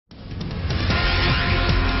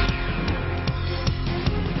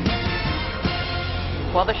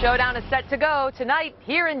Well, the showdown is set to go tonight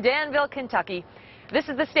here in Danville, Kentucky. This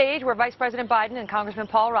is the stage where Vice President Biden and Congressman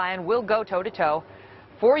Paul Ryan will go toe-to-toe.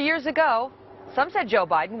 4 years ago, some said Joe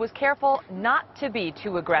Biden was careful not to be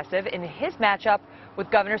too aggressive in his matchup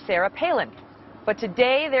with Governor Sarah Palin. But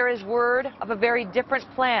today there is word of a very different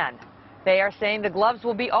plan. They are saying the gloves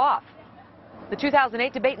will be off. The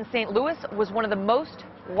 2008 debate in St. Louis was one of the most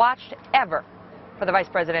watched ever for the vice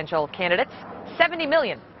presidential candidates. 70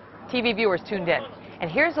 million TV viewers tuned in. And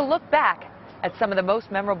here's a look back at some of the most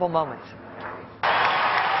memorable moments.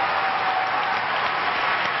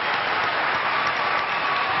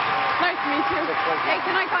 Nice to meet you. Hey,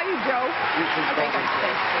 can I call you Joe? Okay, good.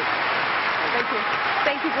 Thank you.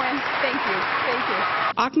 Thank you, Gwen. Thank you. Thank you.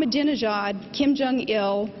 Ahmadinejad, Kim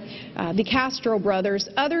Jong-il, the Castro brothers,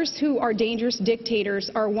 others who are dangerous dictators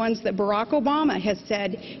are ones that Barack Obama has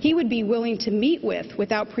said he would be willing to meet with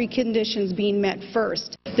without preconditions being met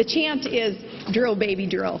first. The chant is drill, baby,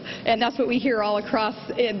 drill. And that's what we hear all across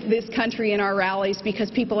this country in our rallies because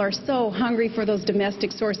people are so hungry for those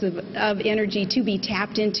domestic sources of energy to be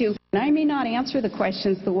tapped into. I may not answer the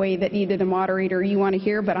questions the way that either the moderator or you want to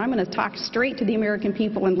hear, but I'm going to talk straight to the American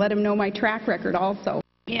people and let them know my track record also.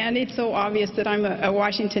 And it's so obvious that I'm a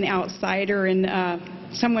Washington outsider and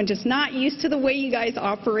someone just not used to the way you guys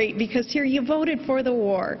operate, because here you voted for the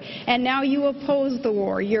war and now you oppose the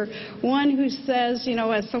war. You're one who says, you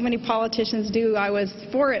know, as so many politicians do, I was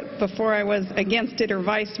for it before I was against it, or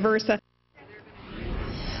vice versa.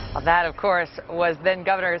 Well, that, of course, was then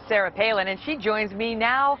Governor Sarah Palin, and she joins me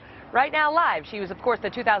now. Right now live. She was, of course, the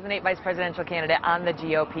 2008 vice presidential candidate on the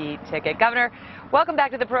GOP ticket. Governor, welcome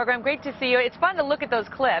back to the program. Great to see you. It's fun to look at those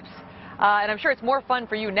clips, and I'm sure it's more fun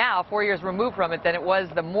for you now, 4 years removed from it, than it was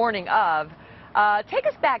the morning of. Take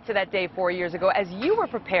us back to that day 4 years ago as you were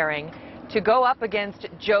preparing to go up against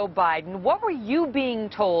Joe Biden. What were you being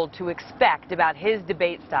told to expect about his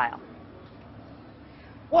debate style?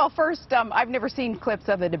 Well, first, I've never seen clips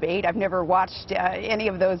of the debate. I've never watched any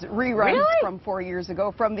of those reruns from 4 years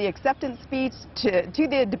ago, from the acceptance speech to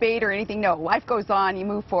the debate or anything. No, life goes on, you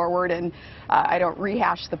move forward, and I don't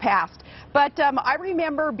rehash the past. But I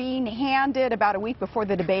remember being handed, about a week before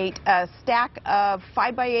the debate, a stack of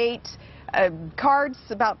 5x8 cards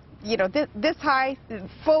about, you know, this high,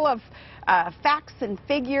 full of facts and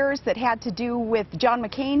figures that had to do with John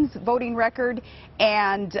McCain's voting record,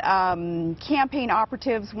 and campaign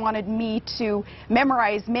operatives wanted me to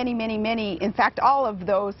memorize many, in fact, all of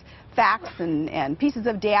those facts and pieces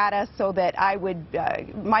of data so that I would,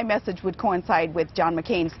 my message would coincide with John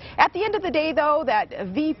McCain's. At the end of the day, though, that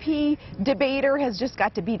VP debater has just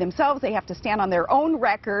got to be themselves. They have to stand on their own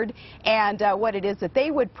record and what it is that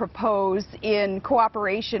they would propose in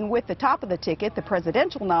cooperation with the top of the ticket, the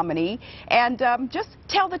presidential nominee, and just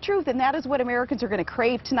tell the truth. And that is what Americans are going to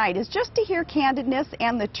crave tonight, is just to hear candidness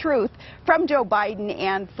and the truth from Joe Biden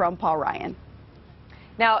and from Paul Ryan.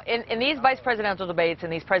 Now, in these vice presidential debates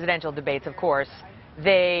and these presidential debates, of course,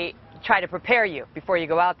 they try to prepare you before you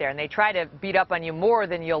go out there, and they try to beat up on you more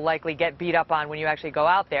than you'll likely get beat up on when you actually go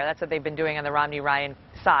out there. That's what they've been doing on the Romney-Ryan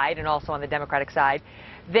side and also on the Democratic side.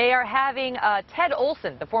 They are having Ted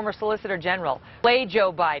Olson, the former Solicitor General, play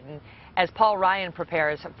Joe Biden as Paul Ryan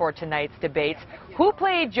prepares for tonight's debates. Who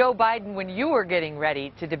played Joe Biden when you were getting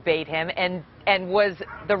ready to debate him, and was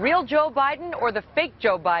the real Joe Biden or the fake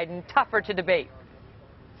Joe Biden tougher to debate?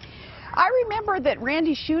 I remember that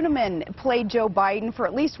Randy Schuneman played Joe Biden for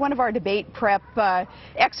at least one of our debate prep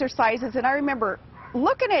exercises, and I remember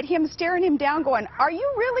looking at him, staring him down, going, are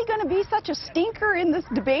you really going to be such a stinker in this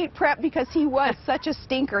debate prep? Because he was such a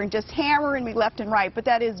stinker and just hammering me left and right, but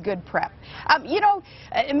that is good prep. You know,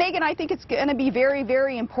 Megan, I think it's going to be very,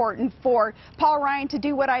 very important for Paul Ryan to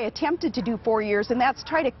do what I attempted to do 4 years, and that's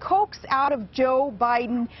try to coax out of Joe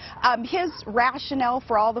Biden his rationale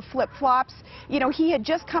for all the flip-flops. You know, he had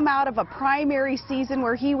just come out of a primary season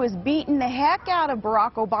where he was beating the heck out of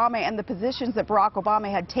Barack Obama and the positions that Barack Obama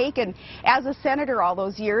had taken as a senator all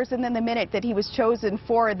those years, and then the minute that he was chosen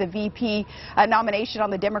for the VP nomination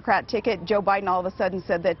on the Democrat ticket, Joe Biden all of a sudden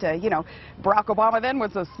said that, you know, Barack Obama then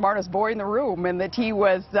was the smartest boy in the room and that he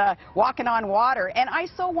was walking on water. And I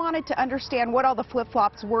so wanted to understand what all the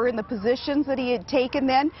flip-flops were in the positions that he had taken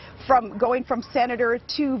then, from going from senator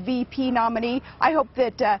to VP nominee. I hope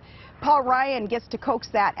that Paul Ryan gets to coax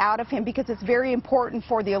that out of him, because it's very important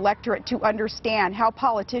for the electorate to understand how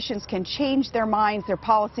politicians can change their minds, their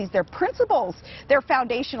policies, their principles, their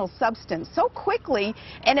foundational substance so quickly,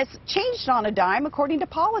 and it's changed on a dime according to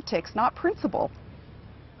politics, not principle.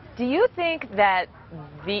 Do you think that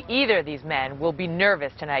either of these men will be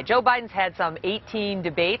nervous tonight? Joe Biden's had some 18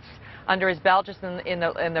 debates under his belt just in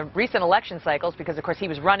the recent election cycles, because of course he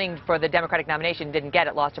was running for the Democratic nomination, didn't get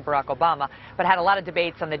it, lost to Barack Obama, but had a lot of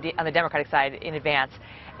debates on the Democratic side in advance.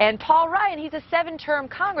 And Paul Ryan, he's a 7-term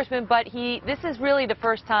congressman, but this is really the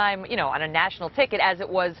first time, you know, on a national ticket as it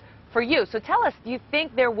was for you. So tell us, do you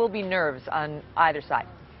think there will be nerves on either side?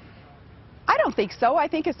 I don't think so. I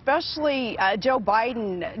think especially Joe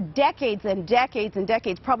Biden, decades and decades and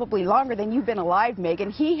decades, probably longer than you've been alive,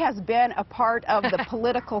 Megyn, he has been a part of the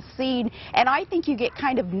political scene, and I think you get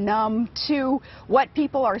kind of numb to what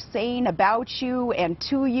people are saying about you and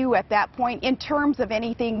to you at that point in terms of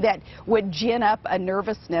anything that would gin up a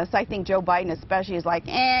nervousness. I think Joe Biden especially is like,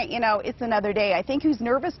 you know, it's another day. I think who's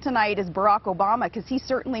nervous tonight is Barack Obama, because he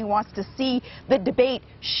certainly wants to see the debate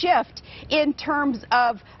shift in terms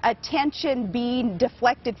of attention being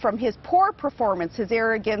deflected from his poor performance, his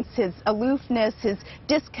arrogance, his aloofness, his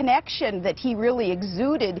disconnection that he really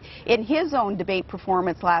exuded in his own debate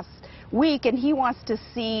performance last week, and he wants to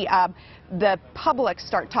see the public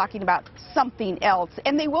start talking about something else,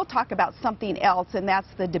 and they will talk about something else, and that's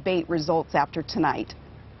the debate results after tonight.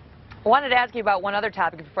 I wanted to ask you about one other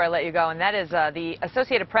topic before I let you go, and that is the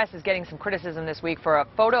Associated Press is getting some criticism this week for a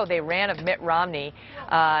photo they ran of Mitt Romney.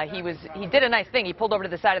 He did a nice thing. He pulled over to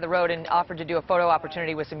the side of the road and offered to do a photo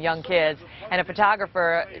opportunity with some young kids, and a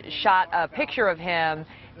photographer shot a picture of him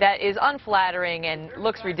that is unflattering and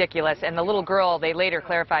looks ridiculous, and the little girl, they later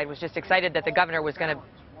clarified, was just excited that the governor was going to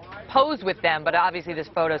pose with them, but obviously this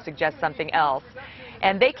photo suggests something else.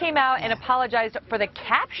 And they came out and apologized for the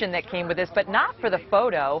caption that came with this, but not for the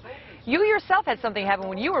photo. You yourself had something happen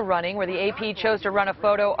when you were running where the AP chose to run a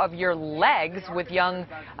photo of your legs with young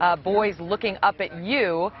boys looking up at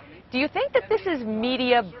you. Do you think that this is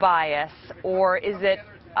media bias, or is it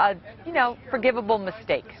a, you know, forgivable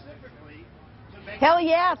mistake? Hell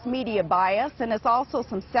yeah, it's media bias, and it's also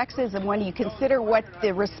some sexism when you consider what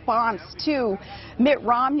the response to Mitt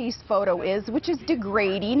Romney's photo is, which is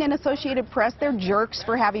degrading. And Associated Press, they're jerks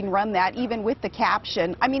for having run that, even with the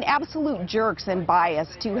caption. I mean, absolute jerks and bias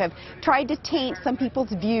to have tried to taint some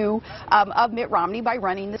people's view of Mitt Romney by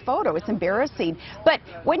running this photo. It's embarrassing. But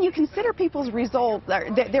when you consider people's results,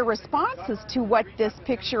 their responses to what this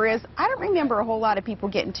picture is, I don't remember a whole lot of people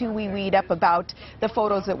getting too wee-weed up about the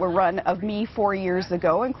photos that were run of me 4 years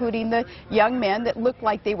ago, including the young men that looked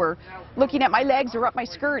like they were looking at my legs or up my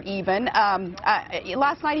skirt even.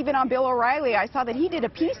 Last night, even on Bill O'Reilly, I saw that he did a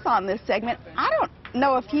piece on this segment. I don't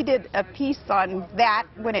know if he did a piece on that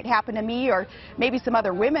when it happened to me, or maybe some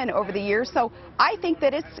other women over the years. So I think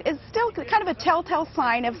that it's still kind of a telltale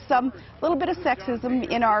sign of some little bit of sexism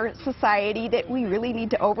in our society that we really need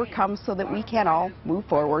to overcome so that we can all move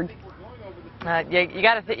forward. You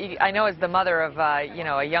got to. I know, as the mother of you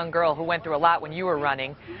know, a young girl who went through a lot when you were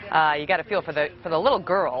running, you got to feel for the little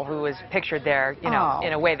girl who was pictured there, you know,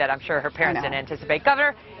 in a way that I'm sure her parents didn't anticipate.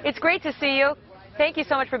 Governor, it's great to see you. Thank you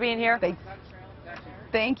so much for being here.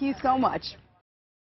 Thank you so much.